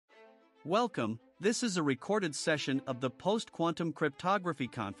Welcome, this is a recorded session of the Post-Quantum Cryptography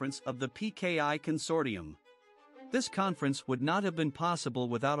Conference of the PKI Consortium. This conference would not have been possible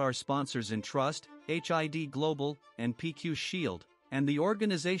without our sponsors Entrust, HID Global, and PQ Shield, and the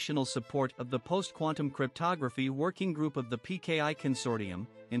organizational support of the Post-Quantum Cryptography Working Group of the PKI Consortium,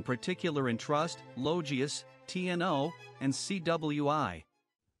 in particular Entrust, Logius, TNO, and CWI.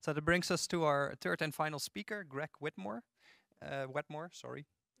 So that brings us to our third and final speaker, Greg Wetmore.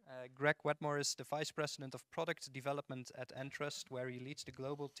 Greg Wetmore is the Vice President of Product Development at Entrust, where he leads the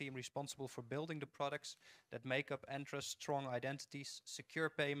global team responsible for building the products that make up Entrust's strong identities, secure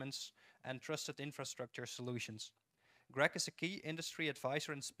payments, and trusted infrastructure solutions. Greg is a key industry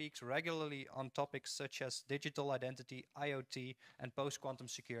advisor and speaks regularly on topics such as digital identity, IoT, and post-quantum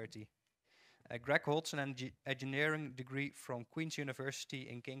security. Greg holds an engineering degree from Queen's University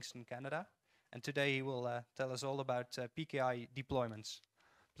in Kingston, Canada, and today he will tell us all about PKI deployments.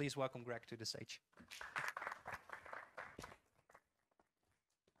 Please welcome Greg to the stage.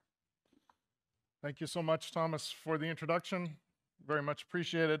 Thank you so much, Thomas, for the introduction. Very much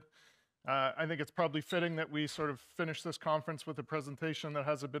appreciated. I think it's probably fitting that we sort of finish this conference with a presentation that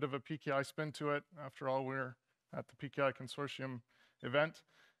has a bit of a PKI spin to it. After all, we're at the PKI Consortium event.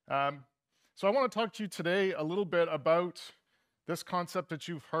 So I want to talk to you today a little bit about this concept that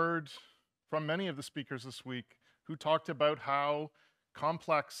you've heard from many of the speakers this week who talked about how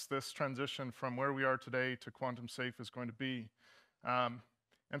complex this transition from where we are today to quantum safe is going to be. And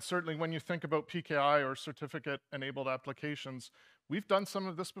certainly when you think about PKI or certificate-enabled applications, we've done some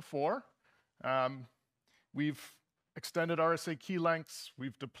of this before. We've extended RSA key lengths.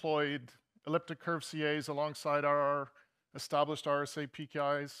 We've deployed elliptic curve CAs alongside our established RSA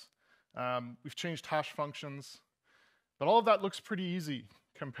PKIs. We've changed hash functions. But all of that looks pretty easy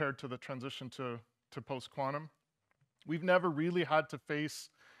compared to the transition to post-quantum. We've never really had to face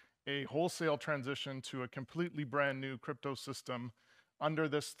a wholesale transition to a completely brand new crypto system under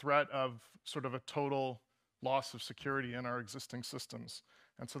this threat of sort of a total loss of security in our existing systems.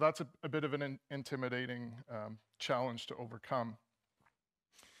 And so that's a bit of an intimidating challenge to overcome.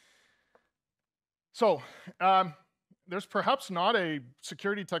 So there's perhaps not a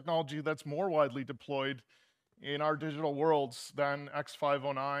security technology that's more widely deployed in our digital worlds than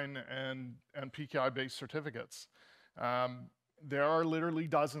X509 and PKI-based certificates. There are literally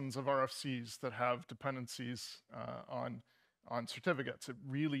dozens of RFCs that have dependencies on certificates. It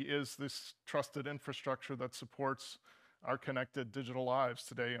really is this trusted infrastructure that supports our connected digital lives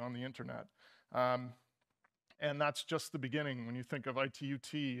today on the internet. And that's just the beginning when you think of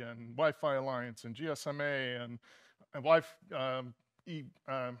ITUT and Wi-Fi Alliance and GSMA and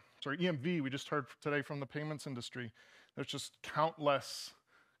EMV, we just heard today from the payments industry. There's just countless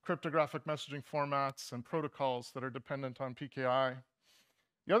cryptographic messaging formats and protocols that are dependent on PKI.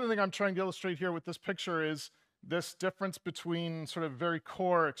 The other thing I'm trying to illustrate here with this picture is this difference between sort of very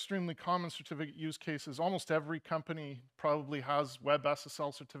core, extremely common certificate use cases. Almost every company probably has web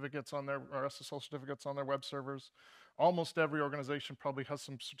SSL certificates on their, or SSL certificates on their web servers. Almost every organization probably has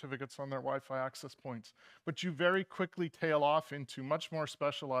some certificates on their Wi-Fi access points. But you very quickly tail off into much more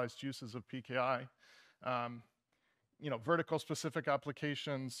specialized uses of PKI. Vertical specific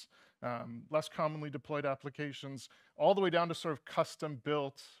applications, less commonly deployed applications, all the way down to sort of custom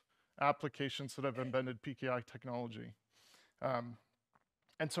built applications that have embedded PKI technology.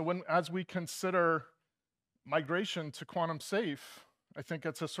 And so as we consider migration to quantum safe, I think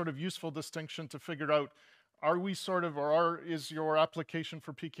it's a sort of useful distinction to figure out, are we sort of, is your application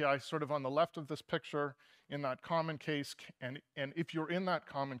for PKI sort of on the left of this picture in that common case? And if you're in that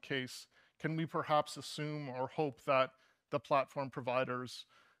common case, can we perhaps assume or hope that the platform providers,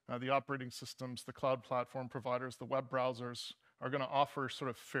 the operating systems, the cloud platform providers, the web browsers are going to offer sort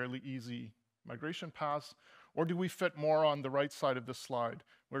of fairly easy migration paths? Or do we fit more on the right side of this slide,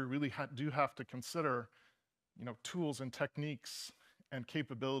 where we really do have to consider tools and techniques and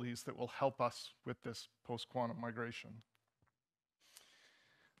capabilities that will help us with this post-quantum migration?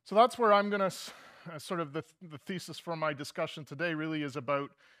 So that's where I'm going to sort of the thesis for my discussion today really is about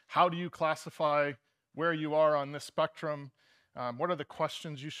how do you classify where you are on this spectrum? What are the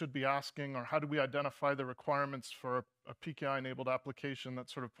questions you should be asking, or how do we identify the requirements for a PKI-enabled application that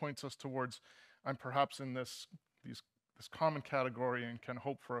sort of points us towards, I'm perhaps in this common category and can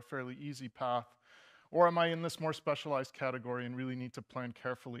hope for a fairly easy path, or am I in this more specialized category and really need to plan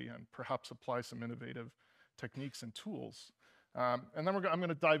carefully and perhaps apply some innovative techniques and tools? And then I'm going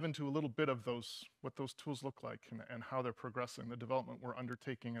to dive into a little bit of what those tools look like and how they're progressing, the development we're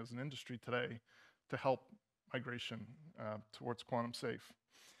undertaking as an industry today to help migration towards quantum safe.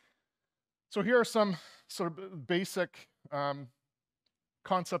 So here are some sort of basic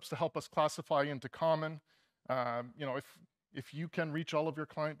concepts to help us classify into common. You know, if you can reach all of your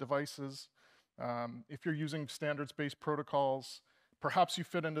client devices, if you're using standards-based protocols, perhaps you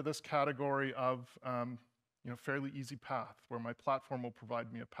fit into this category of you know, fairly easy path, where my platform will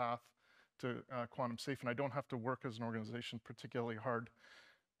provide me a path to quantum safe, and I don't have to work as an organization particularly hard.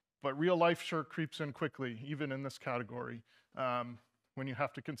 But real life sure creeps in quickly, even in this category. When you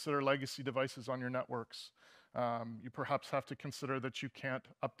have to consider legacy devices on your networks, you perhaps have to consider that you can't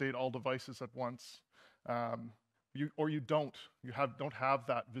update all devices at once, you don't have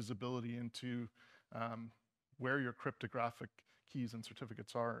that visibility into where your cryptographic keys and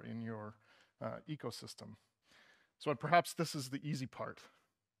certificates are in your ecosystem. So perhaps this is the easy part,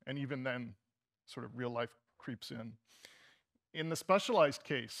 and even then, sort of real life creeps in. In the specialized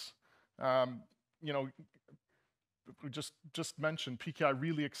case, you know, we just mentioned PKI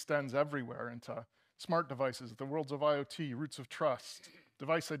really extends everywhere into smart devices, the worlds of IoT, roots of trust,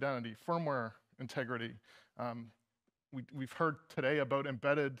 device identity, firmware integrity. We've heard today about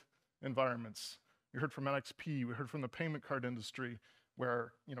embedded environments. We heard from NXP, we heard from the payment card industry,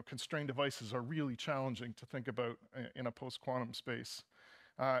 where, you know, constrained devices are really challenging to think about in a post-quantum space.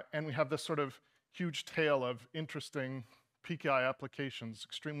 And we have this sort of huge tail of interesting PKI applications,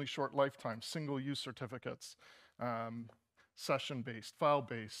 extremely short lifetime, single-use certificates, session-based,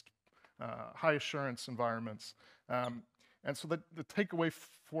 file-based, high assurance environments. And so the takeaway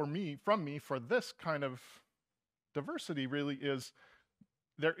from me for this kind of diversity really is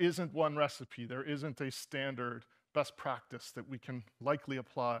there isn't one recipe, there isn't a standard best practice that we can likely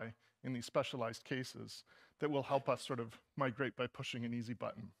apply in these specialized cases that will help us sort of migrate by pushing an easy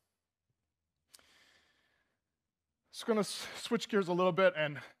button. So I'm going to switch gears a little bit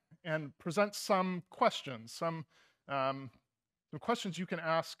and present some questions, some questions you can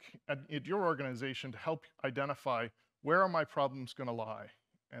ask at your organization to help identify where are my problems going to lie,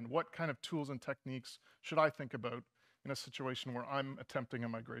 and what kind of tools and techniques should I think about in a situation where I'm attempting a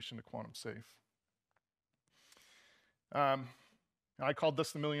migration to quantum safe. I called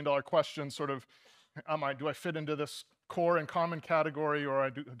this the million-dollar question, sort of, do I fit into this core and common category, or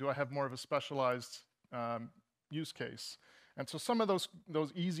do I have more of a specialized use case? And so some of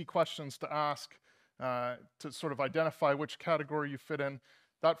those easy questions to ask to sort of identify which category you fit in.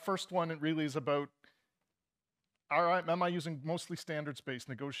 That first one, it really is about, all right, am I using mostly standards-based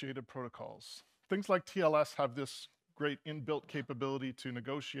negotiated protocols? Things like TLS have this great inbuilt capability to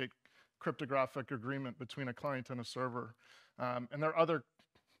negotiate cryptographic agreement between a client and a server. And there are other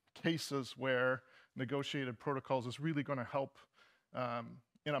cases where negotiated protocols is really going to help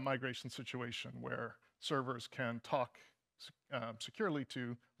in a migration situation where servers can talk securely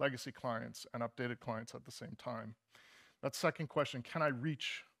to legacy clients and updated clients at the same time. That second question, can I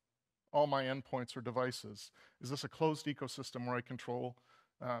reach all my endpoints or devices? Is this a closed ecosystem where I control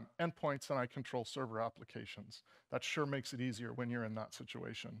endpoints and I control server applications? That sure makes it easier when you're in that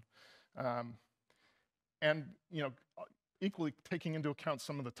situation. And you know, equally taking into account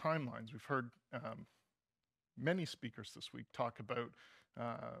some of the timelines. We've heard many speakers this week talk about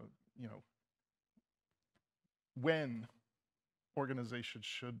you know, when organizations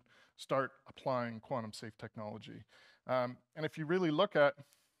should start applying quantum safe technology. And if you really look at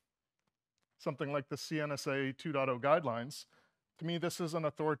something like the CNSA 2.0 guidelines, to me this is an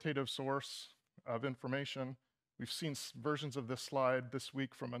authoritative source of information. We've seen versions of this slide this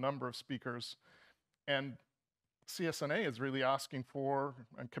week from a number of speakers, and CSNA is really asking for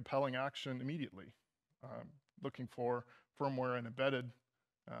and compelling action immediately, looking for firmware and embedded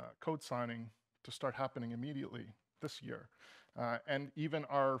code signing to start happening immediately this year. And even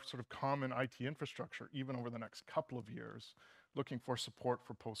our sort of common IT infrastructure, even over the next couple of years, looking for support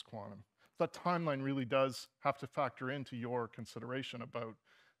for post-quantum. That timeline really does have to factor into your consideration about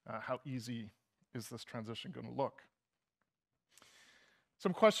how easy is this transition going to look.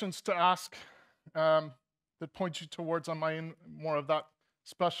 Some questions to ask that point you towards more of that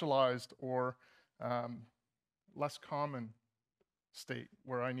specialized or less common state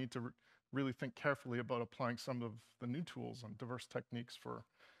where I need to really think carefully about applying some of the new tools and diverse techniques for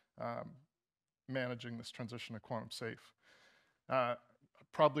managing this transition to quantum safe.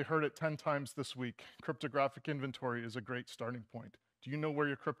 Probably heard it 10 times this week. Cryptographic inventory is a great starting point. Do you know where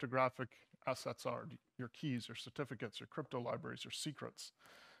your cryptographic assets are? Your keys, your certificates, your crypto libraries, your secrets.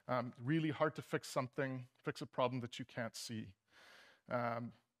 Really hard to fix a problem that you can't see.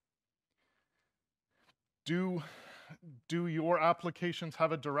 Do your applications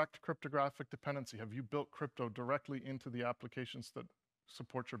have a direct cryptographic dependency? Have you built crypto directly into the applications that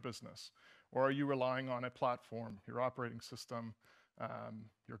support your business? Or are you relying on a platform, your operating system,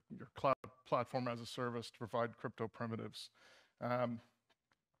 your cloud platform as a service to provide crypto primitives?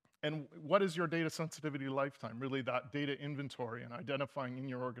 And what is your data sensitivity lifetime? Really that data inventory and identifying in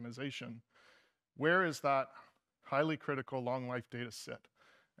your organization, where is that highly critical long life data sit?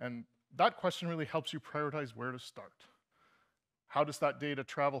 And that question really helps you prioritize where to start. How does that data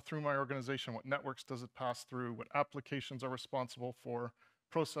travel through my organization? What networks does it pass through? What applications are responsible for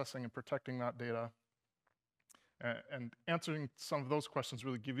processing and protecting that data? And answering some of those questions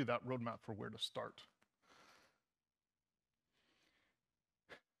really give you that roadmap for where to start.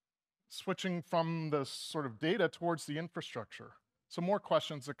 Switching from the sort of data towards the infrastructure. Some more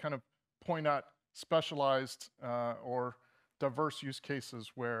questions that kind of point at specialized or diverse use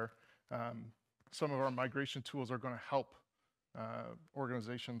cases where some of our migration tools are going to help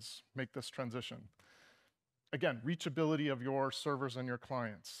organizations make this transition. Again, reachability of your servers and your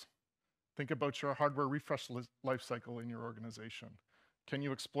clients. Think about your hardware refresh lifecycle in your organization. Can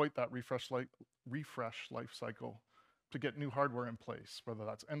you exploit that refresh lifecycle to get new hardware in place, whether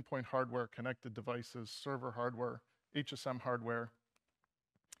that's endpoint hardware, connected devices, server hardware, HSM hardware?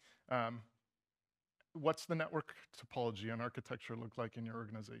 What's the network topology and architecture look like in your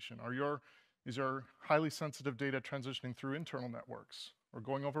organization? Is your highly sensitive data transitioning through internal networks, or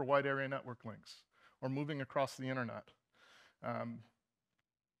going over wide area network links, or moving across the internet?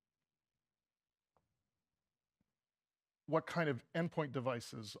 What kind of endpoint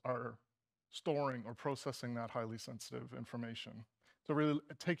devices are storing or processing that highly sensitive information? So really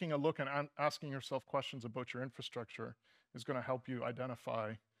taking a look and asking yourself questions about your infrastructure is going to help you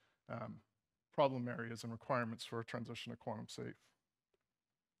identify problem areas and requirements for a transition to quantum safe.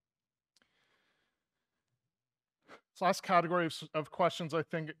 This last category of questions, I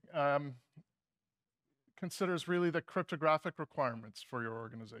think, considers really the cryptographic requirements for your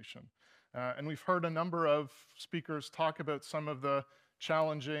organization. And we've heard a number of speakers talk about some of the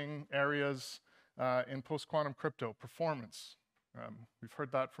challenging areas in post-quantum crypto performance. We've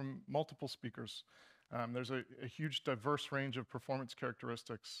heard that from multiple speakers. There's a huge diverse range of performance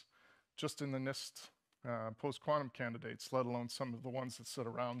characteristics just in the NIST post-quantum candidates, let alone some of the ones that sit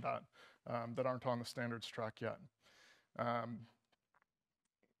around that that aren't on the standards track yet.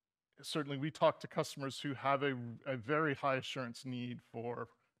 Certainly, we talk to customers who have a very high assurance need for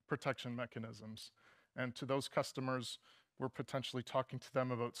protection mechanisms. And to those customers, we're potentially talking to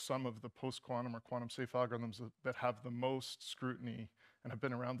them about some of the post-quantum or quantum safe algorithms that have the most scrutiny and have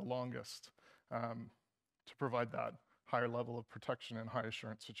been around the longest to provide that higher level of protection in high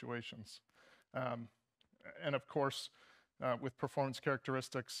assurance situations. And of course, with performance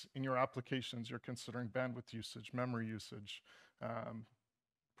characteristics in your applications, you're considering bandwidth usage, memory usage,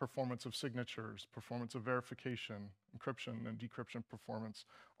 performance of signatures, performance of verification, encryption and decryption performance.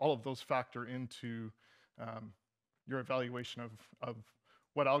 All of those factor into your evaluation of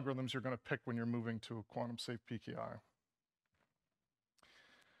what algorithms you're going to pick when you're moving to a quantum safe PKI.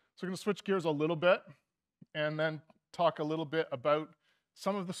 So we're going to switch gears a little bit and then talk a little bit about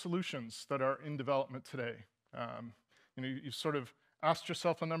some of the solutions that are in development today. You've sort of asked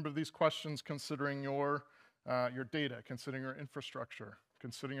yourself a number of these questions considering your data, considering your infrastructure,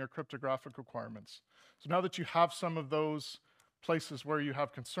 considering your cryptographic requirements. So now that you have some of those places where you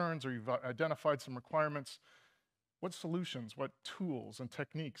have concerns or you've identified some requirements, what solutions, what tools and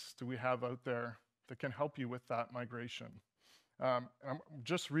techniques do we have out there that can help you with that migration? I'm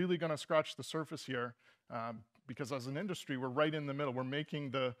just really going to scratch the surface here because as an industry, we're right in the middle. We're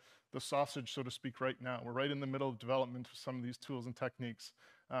making the sausage, so to speak, right now. We're right in the middle of development of some of these tools and techniques.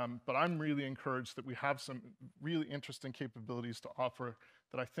 But I'm really encouraged that we have some really interesting capabilities to offer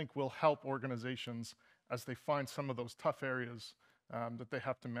that I think will help organizations as they find some of those tough areas that they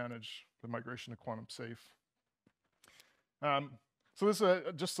have to manage the migration to quantum safe. So this is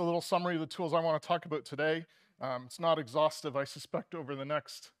just a little summary of the tools I want to talk about today. It's not exhaustive. I suspect over the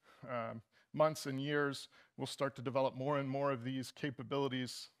next months and years, we'll start to develop more and more of these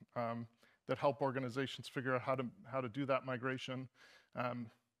capabilities that help organizations figure out how to do that migration.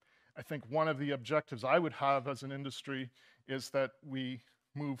 I think one of the objectives I would have as an industry is that we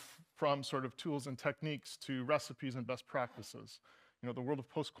move from sort of tools and techniques to recipes and best practices. The world of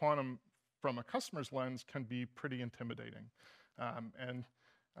post-quantum from a customer's lens can be pretty intimidating. And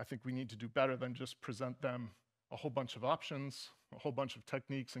I think we need to do better than just present them a whole bunch of options, a whole bunch of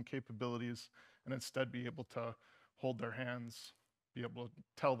techniques and capabilities, and instead be able to hold their hands, be able to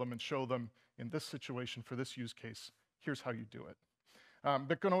tell them and show them in this situation for this use case, here's how you do it.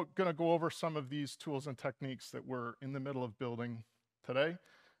 But going to go over some of these tools and techniques that we're in the middle of building today.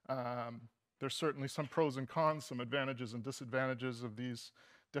 There's certainly some pros and cons, some advantages and disadvantages of these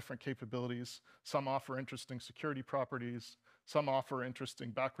different capabilities. Some offer interesting security properties. Some offer interesting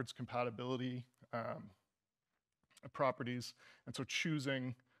backwards compatibility properties. And so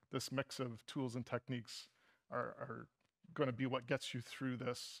choosing this mix of tools and techniques are going to be what gets you through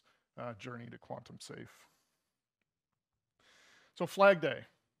this journey to quantum safe. So Flag Day.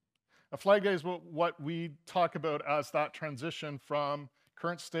 A Flag Day is what we talk about as that transition from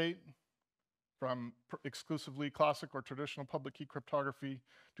current state, from exclusively classic or traditional public key cryptography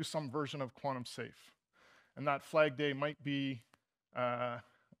to some version of quantum safe. And that Flag Day might be a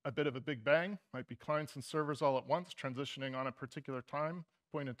bit of a big bang, might be clients and servers all at once transitioning on a particular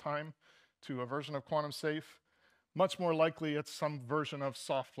point in time to a version of quantum safe. Much more likely it's some version of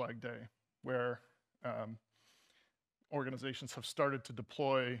soft Flag Day where organizations have started to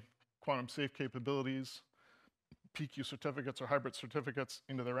deploy quantum safe capabilities, PQ certificates or hybrid certificates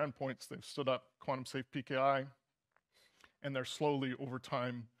into their endpoints. They've stood up quantum safe PKI, and they're slowly over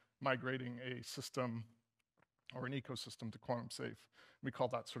time migrating a system or an ecosystem to quantum safe. We call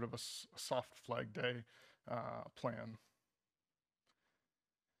that sort of a soft Flag Day plan.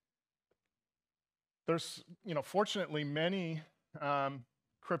 There's, fortunately, many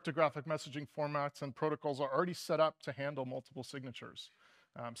cryptographic messaging formats and protocols are already set up to handle multiple signatures.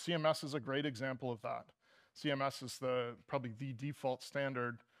 CMS is a great example of that. CMS is probably the default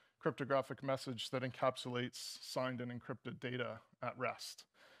standard cryptographic message that encapsulates signed and encrypted data at rest.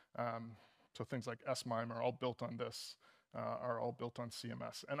 So things like SMIME are all built on this, are all built on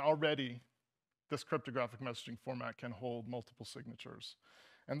CMS. And already, this cryptographic messaging format can hold multiple signatures.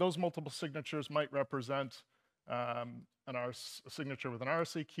 And those multiple signatures might represent a signature with an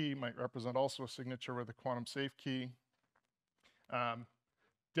RSA key, might represent also a signature with a quantum safe key.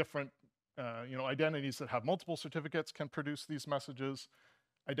 Different identities that have multiple certificates can produce these messages.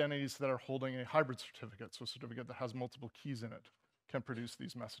 Identities that are holding a hybrid certificate, so a certificate that has multiple keys in it, can produce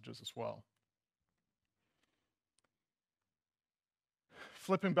these messages as well.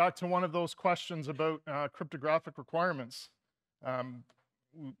 Flipping back to one of those questions about cryptographic requirements, I'm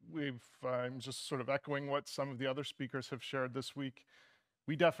just sort of echoing what some of the other speakers have shared this week.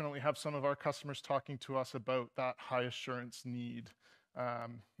 We definitely have some of our customers talking to us about that high assurance need,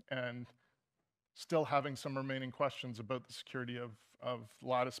 and still having some remaining questions about the security of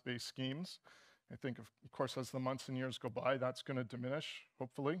lattice-based schemes. I think, of course, as the months and years go by, that's going to diminish,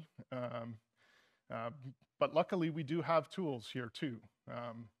 hopefully. But luckily, we do have tools here, too.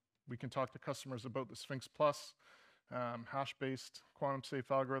 We can talk to customers about the Sphinx Plus, hash-based quantum-safe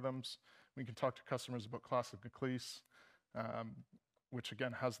algorithms. We can talk to customers about classic Eclipse, which,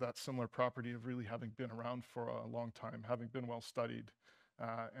 again, has that similar property of really having been around for a long time, having been well-studied.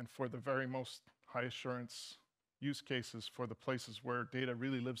 And for the very most high-assurance use cases, for the places where data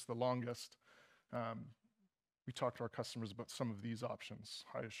really lives the longest, we talk to our customers about some of these options,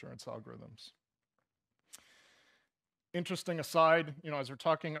 high-assurance algorithms. Interesting aside, as we're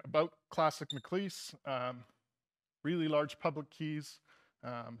talking about classic Eclipse, really large public keys.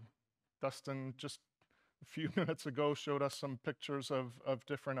 Dustin just a few minutes ago showed us some pictures of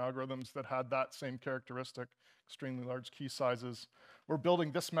different algorithms that had that same characteristic, extremely large key sizes. We're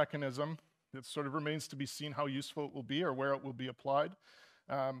building this mechanism. It sort of remains to be seen how useful it will be or where it will be applied.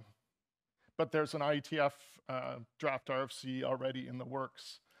 But there's an IETF draft RFC already in the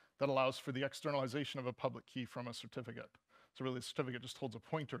works that allows for the externalization of a public key from a certificate. So really, the certificate just holds a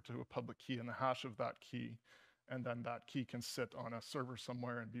pointer to a public key and the hash of that key, and then that key can sit on a server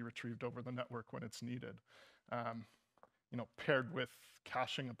somewhere and be retrieved over the network when it's needed. Paired with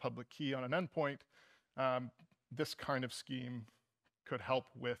caching a public key on an endpoint, this kind of scheme could help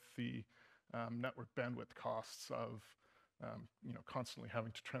with the network bandwidth costs of constantly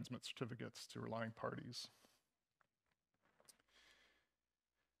having to transmit certificates to relying parties.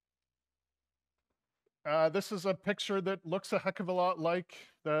 This is a picture that looks a heck of a lot like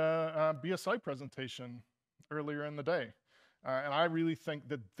the BSI presentation earlier in the day. And I really think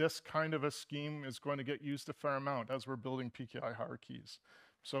that this kind of a scheme is going to get used a fair amount as we're building PKI hierarchies.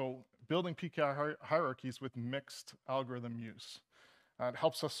 So building PKI hierarchies with mixed algorithm use. It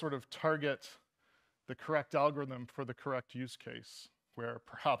helps us sort of target the correct algorithm for the correct use case, where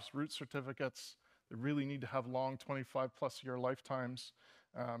perhaps root certificates that really need to have long 25+ year lifetimes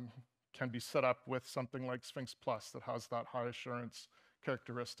can be set up with something like Sphinx Plus that has that high assurance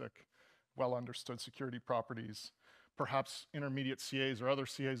characteristic, well understood security properties. Perhaps intermediate CAs or other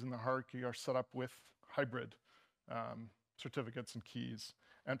CAs in the hierarchy are set up with hybrid certificates and keys.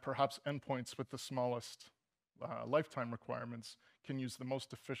 And perhaps endpoints with the smallest lifetime requirements can use the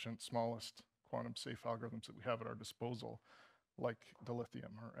most efficient, smallest quantum safe algorithms that we have at our disposal, like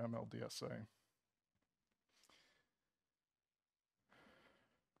dilithium or MLDSA.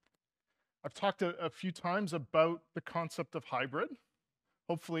 I've talked a few times about the concept of hybrid.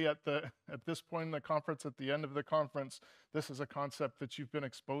 hopefully at this point in the conference, at the end of the conference, this is a concept that you've been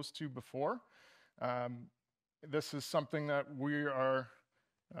exposed to before. This is something that we are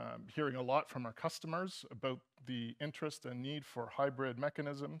hearing a lot from our customers about the interest and need for hybrid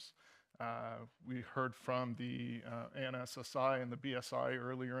mechanisms. We heard from the ANSSI and the BSI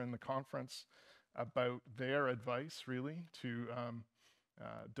earlier in the conference about their advice, really, to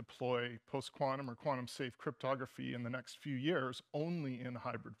deploy post-quantum or quantum-safe cryptography in the next few years only in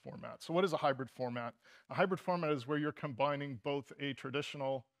hybrid format. So what is a hybrid format? A hybrid format is where you're combining both a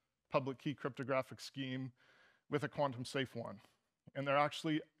traditional public key cryptographic scheme with a quantum-safe one. And there are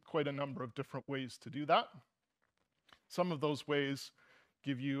actually quite a number of different ways to do that. Some of those ways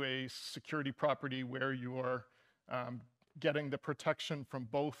give you a security property where you are getting the protection from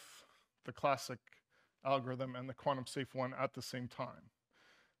both the classic algorithm and the quantum-safe one at the same time.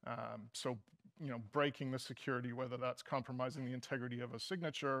 So, breaking the security, whether that's compromising the integrity of a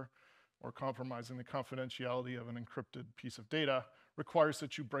signature or compromising the confidentiality of an encrypted piece of data, requires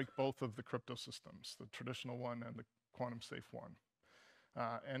that you break both of the crypto systems, the traditional one and the quantum-safe one.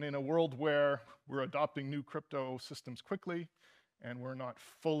 And in a world where we're adopting new crypto systems quickly, and we're not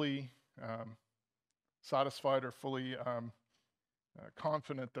fully satisfied or fully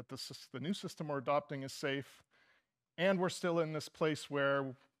confident that the new system we're adopting is safe, and we're still in this place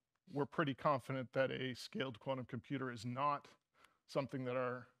where we're pretty confident that a scaled quantum computer is not something that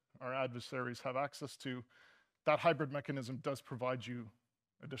our adversaries have access to, that hybrid mechanism does provide you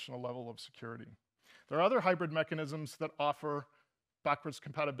additional level of security. There are other hybrid mechanisms that offer backwards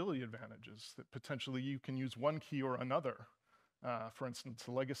compatibility advantages, that potentially you can use one key or another. For instance,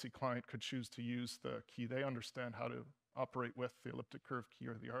 a legacy client could choose to use the key they understand how to operate with, the elliptic curve key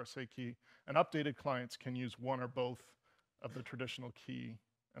or the RSA key, and updated clients can use one or both of the traditional key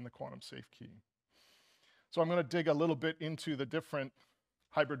and the quantum safe key. So I'm going to dig a little bit into the different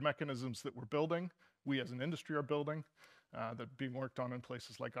hybrid mechanisms that we're building, we as an industry are building, that are being worked on in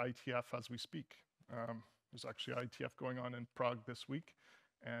places like IETF as we speak. There's actually IETF going on in Prague this week,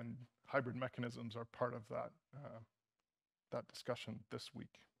 and hybrid mechanisms are part of that discussion this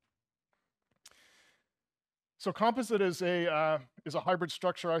week. So composite is a hybrid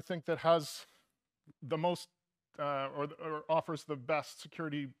structure, I think, that has the most or offers the best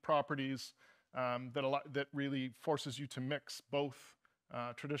security properties that really forces you to mix both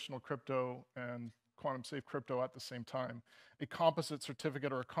traditional crypto and quantum safe crypto at the same time. A composite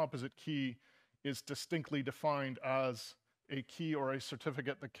certificate or a composite key is distinctly defined as a key or a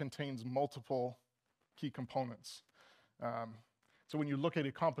certificate that contains multiple key components. So when you look at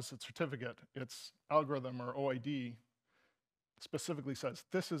a composite certificate, its algorithm or OID specifically says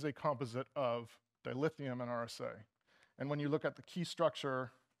this is a composite of dilithium and RSA. And when you look at the key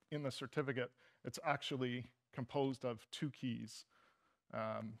structure in the certificate, it's actually composed of two keys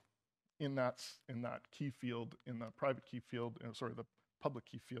in that key field, in the private key field, the public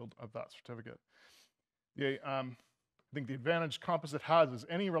key field of that certificate. I think the advantage composite has is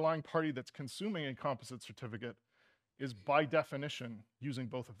any relying party that's consuming a composite certificate is by definition using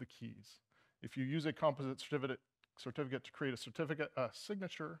both of the keys. If you use a composite certificate to create a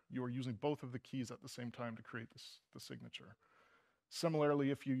signature, you are using both of the keys at the same time to create the signature. Similarly,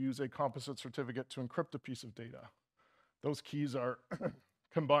 if you use a composite certificate to encrypt a piece of data, those keys are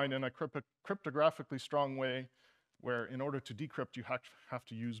combined in a cryptographically strong way where in order to decrypt, you have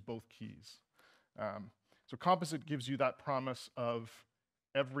to use both keys. So composite gives you that promise of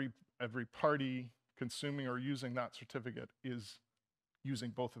every party consuming or using that certificate is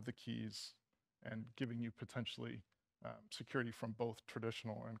using both of the keys and giving you potentially security from both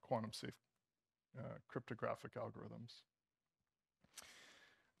traditional and quantum safe cryptographic algorithms.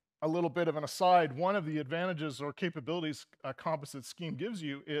 A little bit of an aside, one of the advantages or capabilities a composite scheme gives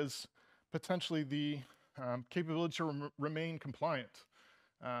you is potentially the capability to remain compliant.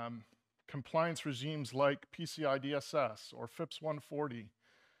 Compliance regimes like PCI DSS or FIPS 140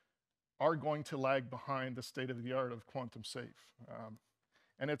 are going to lag behind the state of the art of quantum safe.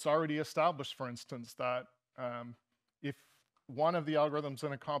 And it's already established, for instance, that if one of the algorithms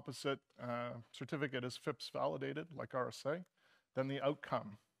in a composite certificate is FIPS validated, like RSA, then the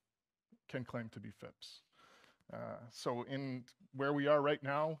outcome can claim to be FIPS. So in where we are right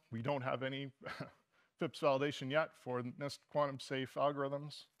now, we don't have any FIPS validation yet for NIST quantum safe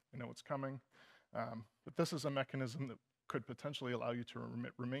algorithms. I know it's coming. But this is a mechanism that could potentially allow you to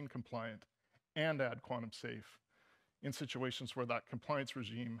remain compliant and add quantum safe in situations where that compliance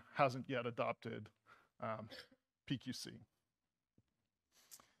regime hasn't yet adopted PQC.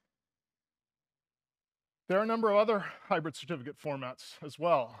 There are a number of other hybrid certificate formats as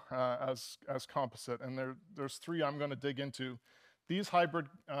well as composite, and there's three I'm going to dig into. These hybrid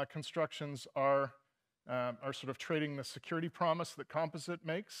constructions are sort of trading the security promise that composite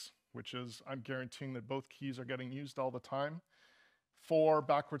makes, which is I'm guaranteeing that both keys are getting used all the time, for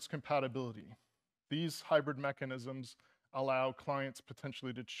backwards compatibility. These hybrid mechanisms allow clients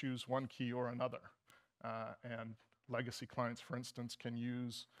potentially to choose one key or another. And legacy clients, for instance, can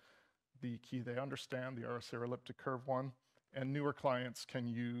use the key they understand, the RSA or elliptic curve one, and newer clients can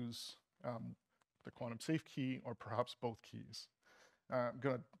use the quantum safe key or perhaps both keys. I'm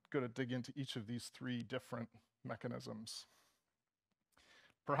going to dig into each of these three different mechanisms.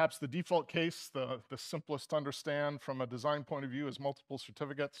 Perhaps the default case, the simplest to understand from a design point of view, is multiple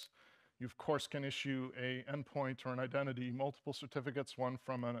certificates. You, of course, can issue an endpoint or an identity, multiple certificates, one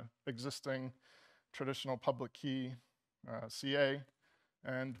from an existing traditional public key, CA,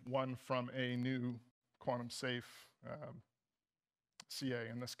 and one from a new quantum safe CA.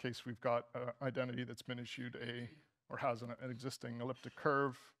 In this case, we've got an identity that's been issued or has an existing elliptic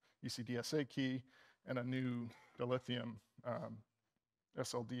curve ECDSA key and a new dilithium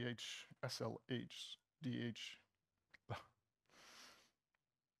SLDH.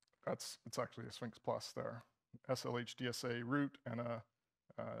 It's actually a Sphinx Plus there. SLHDSA root and a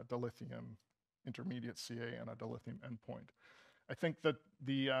dilithium intermediate CA and a dilithium endpoint. I think that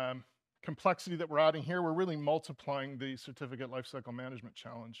the complexity that we're adding here, we're really multiplying the certificate lifecycle management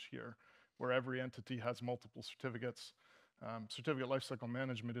challenge here, where every entity has multiple certificates. Certificate lifecycle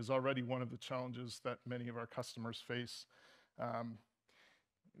management is already one of the challenges that many of our customers face.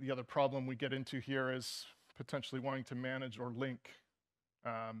 The other problem we get into here is potentially wanting to manage or link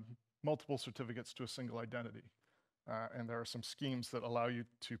multiple certificates to a single identity. And there are some schemes that allow you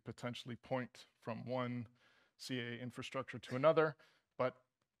to potentially point from one CA infrastructure to another, but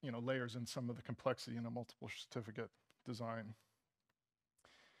layers in some of the complexity in a multiple certificate design.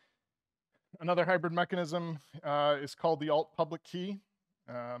 Another hybrid mechanism is called the alt public key.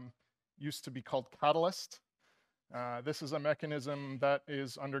 Used to be called Catalyst. This is a mechanism that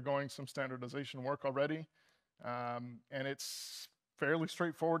is undergoing some standardization work already. And it's fairly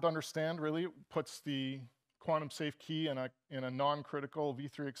straightforward to understand, really. It puts the quantum safe key in a non-critical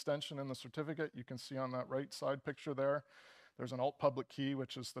V3 extension in the certificate. You can see on that right side picture there, there's an alt public key,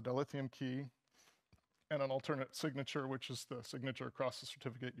 which is the dilithium key, and an alternate signature, which is the signature across the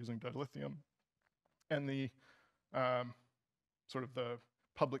certificate using dilithium. And the sort of the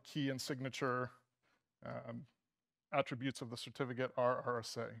public key and signature attributes of the certificate are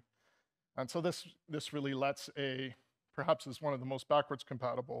RSA. And so this really lets perhaps is one of the most backwards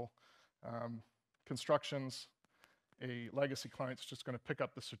compatible constructions. A legacy client's just going to pick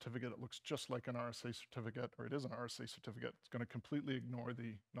up the certificate that looks just like an RSA certificate, or it is an RSA certificate. It's going to completely ignore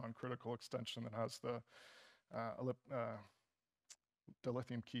the non-critical extension that has the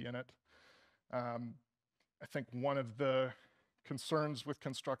dilithium key in it. I think one of the concerns with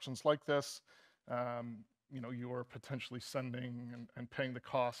constructions like this, you are potentially sending and paying the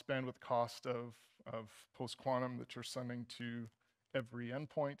bandwidth cost of post-quantum that you're sending to every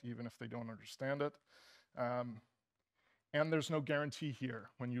endpoint, even if they don't understand it. And there's no guarantee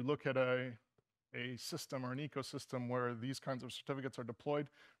here. When you look at a system or an ecosystem where these kinds of certificates are deployed,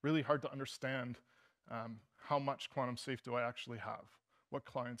 really hard to understand how much quantum safe do I actually have, what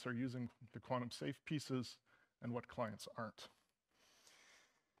clients are using the quantum safe pieces, and what clients aren't.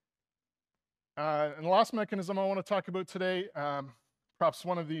 And the last mechanism I want to talk about today, perhaps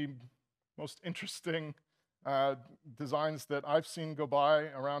one of the most interesting designs that I've seen go by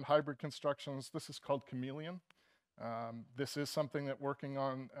around hybrid constructions, this is called Chameleon. This is something that working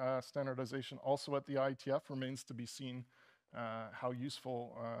on standardization also at the IETF remains to be seen how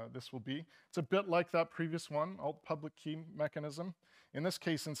useful this will be. It's a bit like that previous one, alt public key mechanism. In this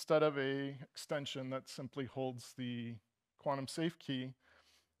case, instead of a extension that simply holds the quantum safe key,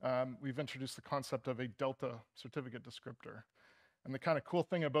 we've introduced the concept of a delta certificate descriptor. And the kind of cool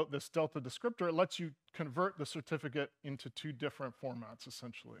thing about this delta descriptor, it lets you convert the certificate into two different formats,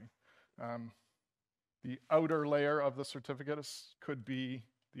 essentially. The outer layer of the certificate could be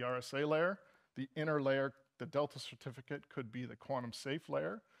the RSA layer. The inner layer, the delta certificate, could be the quantum safe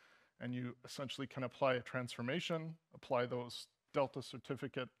layer. And you essentially can apply a transformation, apply those delta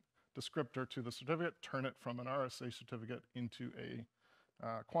certificate descriptor to the certificate, turn it from an RSA certificate into a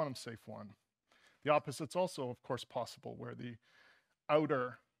quantum safe one. The opposite's also, of course, possible, where the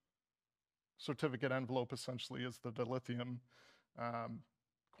outer certificate envelope essentially is the dilithium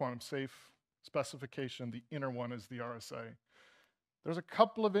quantum safe specification. The inner one is the RSA. There's a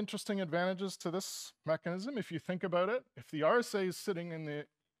couple of interesting advantages to this mechanism if you think about it. If the RSA is sitting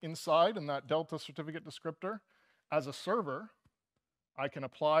inside in that delta certificate descriptor, as a server, I can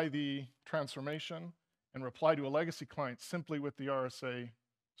apply the transformation and reply to a legacy client simply with the RSA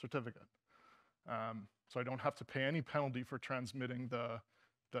certificate. So I don't have to pay any penalty for transmitting the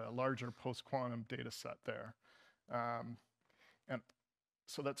larger post-quantum data set there. And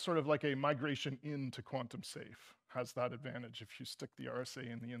so that's sort of like a migration into quantum safe, has that advantage if you stick the RSA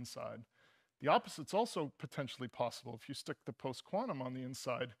in the inside. The opposite's also potentially possible. If you stick the post-quantum on the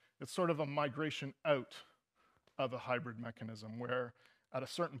inside, it's sort of a migration out of a hybrid mechanism where at a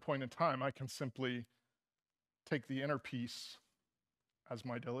certain point in time, I can simply take the inner piece as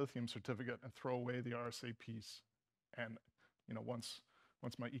my dilithium certificate and throw away the RSA piece. And once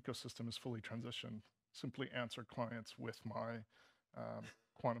my ecosystem is fully transitioned, simply answer clients with my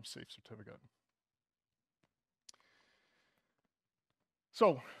quantum safe certificate.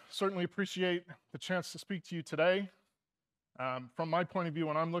 So certainly appreciate the chance to speak to you today. From my point of view,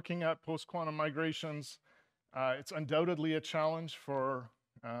 when I'm looking at post-quantum migrations, it's undoubtedly a challenge for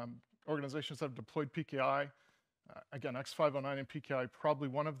organizations that have deployed PKI. Again, X509 and PKI, probably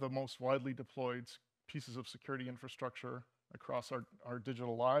one of the most widely deployed pieces of security infrastructure across our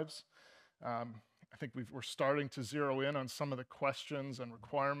digital lives. I think we're starting to zero in on some of the questions and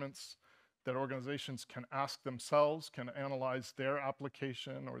requirements that organizations can ask themselves, can analyze their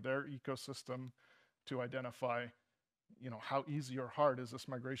application or their ecosystem to identify, how easy or hard is this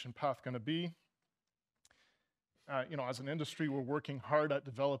migration path going to be. As an industry, we're working hard at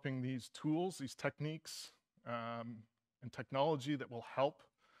developing these tools, these techniques, and technology that will help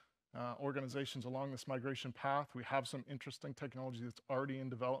organizations along this migration path. We have some interesting technology that's already in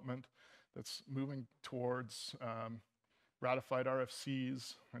development that's moving towards ratified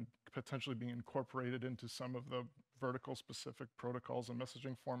RFCs and potentially being incorporated into some of the vertical specific protocols and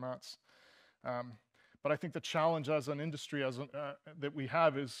messaging formats. But I think the challenge as an industry that we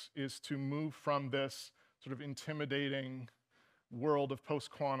have is to move from this sort of intimidating world of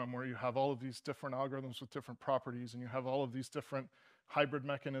post-quantum where you have all of these different algorithms with different properties and you have all of these different hybrid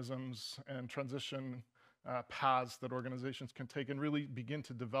mechanisms and transition paths that organizations can take and really begin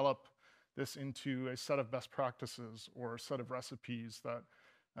to develop this into a set of best practices or a set of recipes that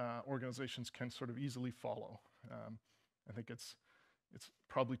organizations can sort of easily follow. I think it's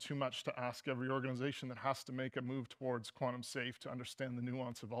probably too much to ask every organization that has to make a move towards quantum safe to understand the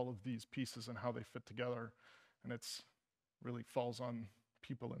nuance of all of these pieces and how they fit together. And it's really falls on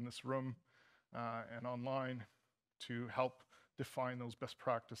people in this room and online to help define those best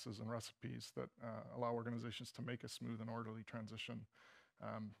practices and recipes that allow organizations to make a smooth and orderly transition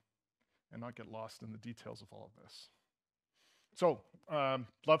and not get lost in the details of all of this. So,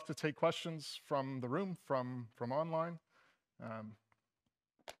 love to take questions from the room, from online.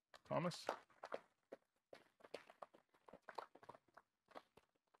 Thomas?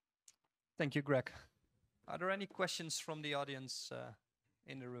 Thank you, Greg. Are there any questions from the audience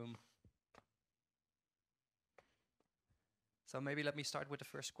in the room? So maybe let me start with the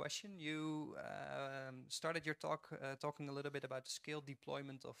first question. You started your talk talking a little bit about the scaled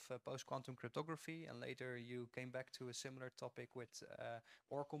deployment of post-quantum cryptography, and later you came back to a similar topic with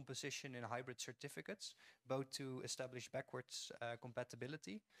OR composition in hybrid certificates, both to establish backwards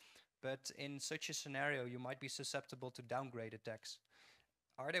compatibility. But in such a scenario, you might be susceptible to downgrade attacks.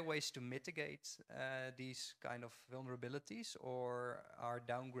 Are there ways to mitigate these kind of vulnerabilities, or are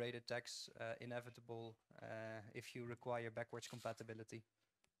downgrade attacks inevitable if you require backwards compatibility?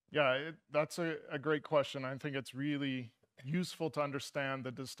 Yeah, that's a great question. I think it's really useful to understand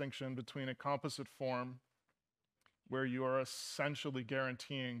the distinction between a composite form, where you are essentially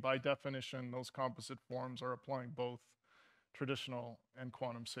guaranteeing, by definition, those composite forms are applying both traditional and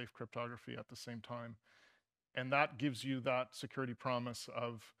quantum safe cryptography at the same time. And that gives you that security promise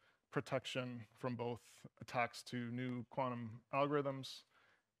of protection from both attacks to new quantum algorithms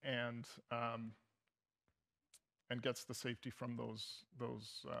and gets the safety from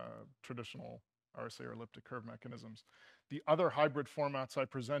those traditional RSA or elliptic curve mechanisms. The other hybrid formats I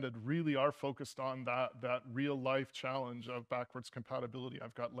presented really are focused on that real life challenge of backwards compatibility.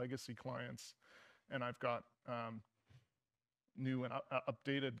 I've got legacy clients and I've got new and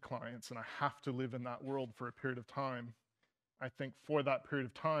updated clients, and I have to live in that world for a period of time. I think for that period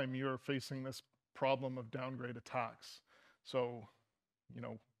of time, you're facing this problem of downgrade attacks. So,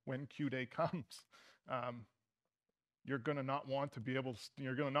 when Q day comes, you're going to not want to be able to,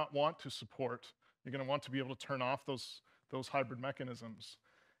 you're going to not want to support, you're going to want to be able to turn off those hybrid mechanisms.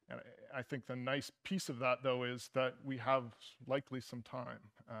 And I think the nice piece of that, though, is that we have likely some time.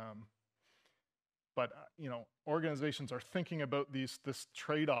 But organizations are thinking about this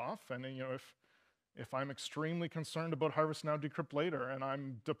trade-off, and if I'm extremely concerned about harvest now, decrypt later, and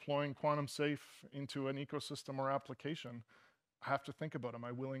I'm deploying quantum safe into an ecosystem or application, I have to think about, am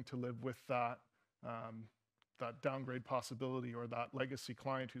I willing to live with that that downgrade possibility or that legacy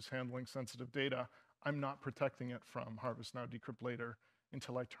client who's handling sensitive data, I'm not protecting it from harvest now, decrypt later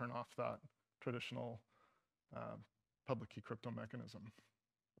until I turn off that traditional public key crypto mechanism.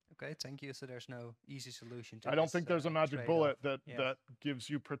 Okay, thank you. So there's no easy solution to I don't think there's a magic bullet that gives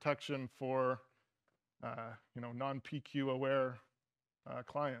you protection for non-PQ aware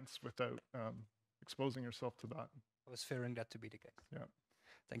clients without exposing yourself to that. I was fearing that to be the case. Yeah.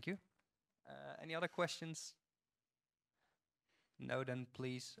 Thank you. Any other questions? No, then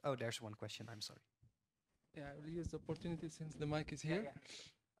please. Oh, there's one question. I'm sorry. Yeah, I will use the opportunity since the mic is here.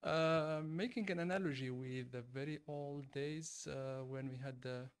 Yeah. Making an analogy with the very old days when we had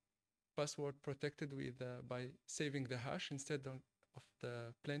the password protected with by saving the hash instead of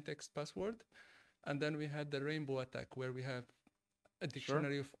the plain text password, and then we had the rainbow attack where we have a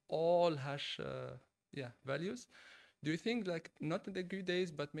dictionary of all hash values. Do you think, like, not in the good days,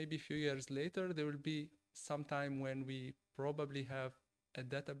 but maybe a few years later, there will be some time when we probably have a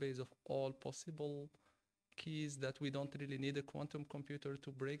database of all possible keys that we don't really need a quantum computer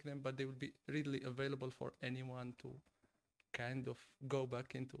to break them, but they will be readily available for anyone to kind of go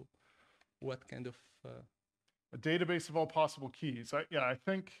back into what kind of... a database of all possible keys. I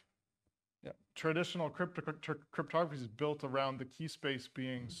think traditional cryptography is built around the key space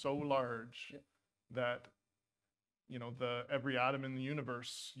being so large that every atom in the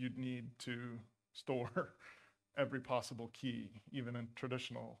universe you'd need to store every possible key, even in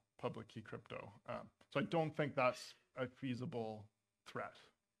traditional public key crypto. So I don't think that's a feasible threat.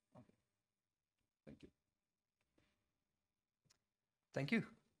 Okay. Thank you. Thank you.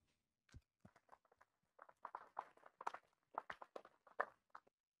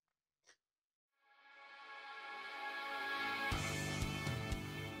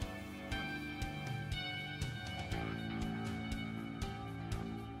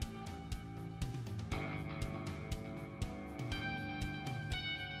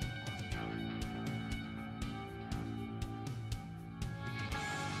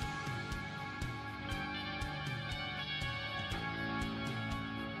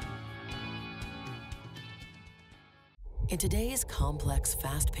 In today's complex,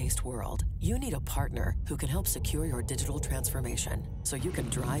 fast-paced world, you need a partner who can help secure your digital transformation so you can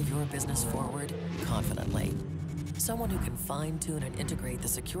drive your business forward confidently. Someone who can fine-tune and integrate the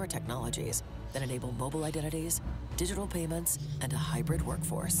secure technologies that enable mobile identities, digital payments, and a hybrid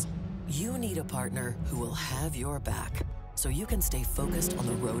workforce. You need a partner who will have your back so you can stay focused on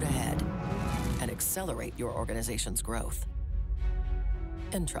the road ahead and accelerate your organization's growth.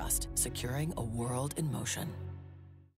 Entrust, securing a world in motion.